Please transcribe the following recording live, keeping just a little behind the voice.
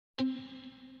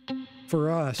For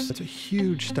us, it's a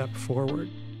huge step forward.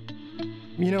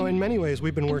 You know, in many ways,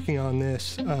 we've been working on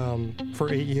this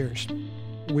for 8 years.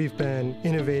 We've been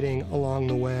innovating along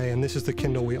the way, and this is the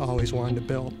Kindle we always wanted to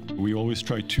build. We always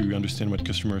try to understand what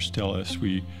customers tell us.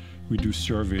 We do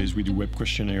surveys, we do web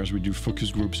questionnaires, we do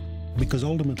focus groups. Because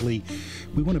ultimately,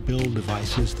 we want to build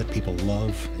devices that people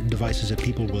love, devices that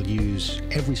people will use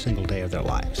every single day of their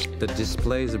lives. The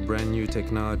display is a brand new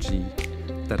technology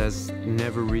that has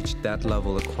never reached that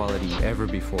level of quality ever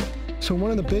before. So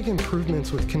one of the big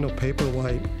improvements with Kindle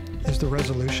Paperwhite is the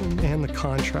resolution and the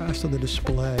contrast of the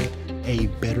display. A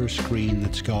better screen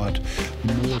that's got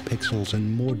more pixels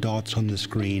and more dots on the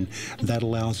screen that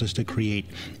allows us to create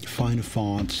finer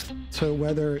fonts. So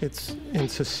whether it's in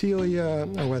Cecilia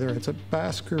or whether it's at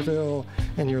Baskerville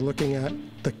and you're looking at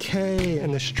the K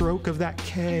and the stroke of that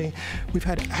K, we've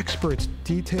had experts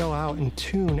detail out and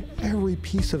tune every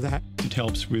piece of that. It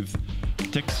helps with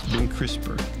text being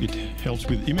crisper. It helps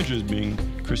with images being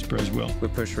crisper as well. We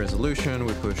push resolution,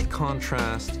 we push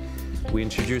contrast, we're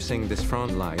introducing this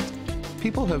front light.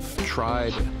 People have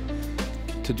tried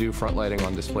to do front lighting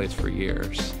on displays for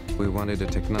years. We wanted a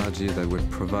technology that would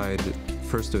provide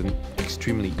first an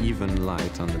extremely even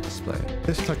light on the display.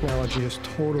 This technology is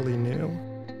totally new.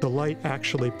 The light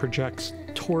actually projects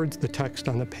towards the text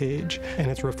on the page, and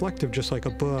it's reflective just like a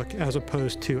book, as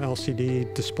opposed to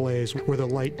LCD displays where the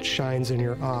light shines in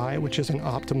your eye, which isn't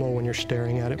optimal when you're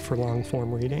staring at it for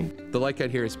long-form reading. The light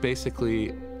guide here is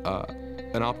basically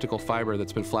an optical fiber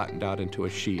that's been flattened out into a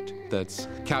sheet that's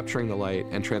capturing the light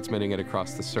and transmitting it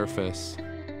across the surface.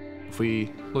 If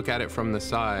we look at it from the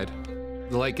side,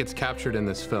 the light gets captured in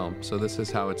this film. So this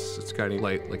is how it's guiding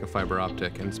light like a fiber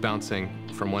optic, and it's bouncing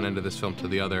from one end of this film to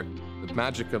the other. The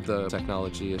magic of the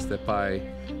technology is that by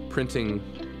printing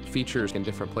features in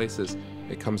different places,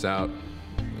 it comes out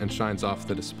and shines off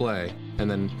the display, and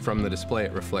then from the display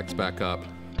it reflects back up.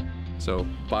 So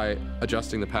by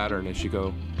adjusting the pattern as you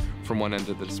go from one end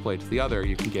of the display to the other,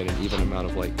 you can get an even amount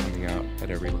of light coming out at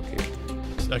every location.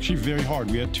 It's actually very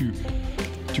hard. We had to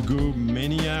go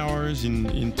many hours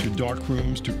into dark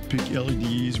rooms to pick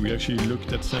LEDs. We actually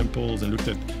looked at samples and looked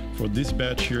at, for this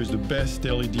batch, here's the best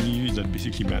LED that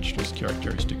basically matched those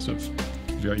characteristics of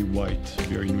very white,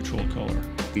 very neutral color.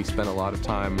 We spent a lot of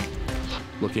time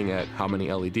looking at how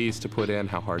many LEDs to put in,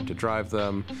 how hard to drive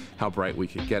them, how bright we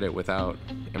could get it without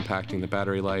impacting the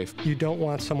battery life. You don't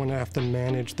want someone to have to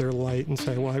manage their light and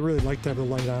say, well, I really like to have the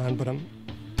light on, but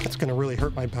that's going to really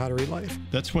hurt my battery life.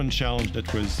 That's one challenge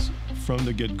that was, from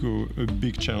the get-go, a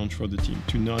big challenge for the team,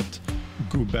 to not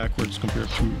go backwards compared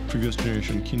to previous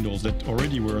generation Kindles that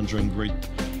already were enjoying great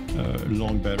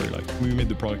long battery life. We made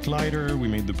the product lighter, we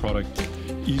made the product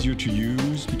easier to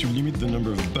use, to limit the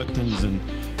number of buttons and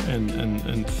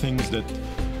things that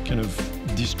kind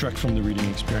of distract from the reading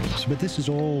experience. But this is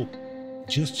all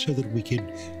just so that we could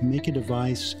make a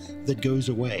device that goes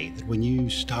away, that when you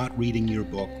start reading your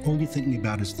book, all you're thinking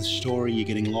about is the story, you're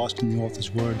getting lost in the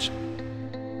author's words.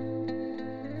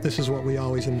 This is what we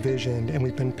always envisioned, and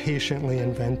we've been patiently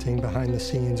inventing behind the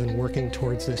scenes and working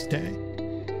towards this day.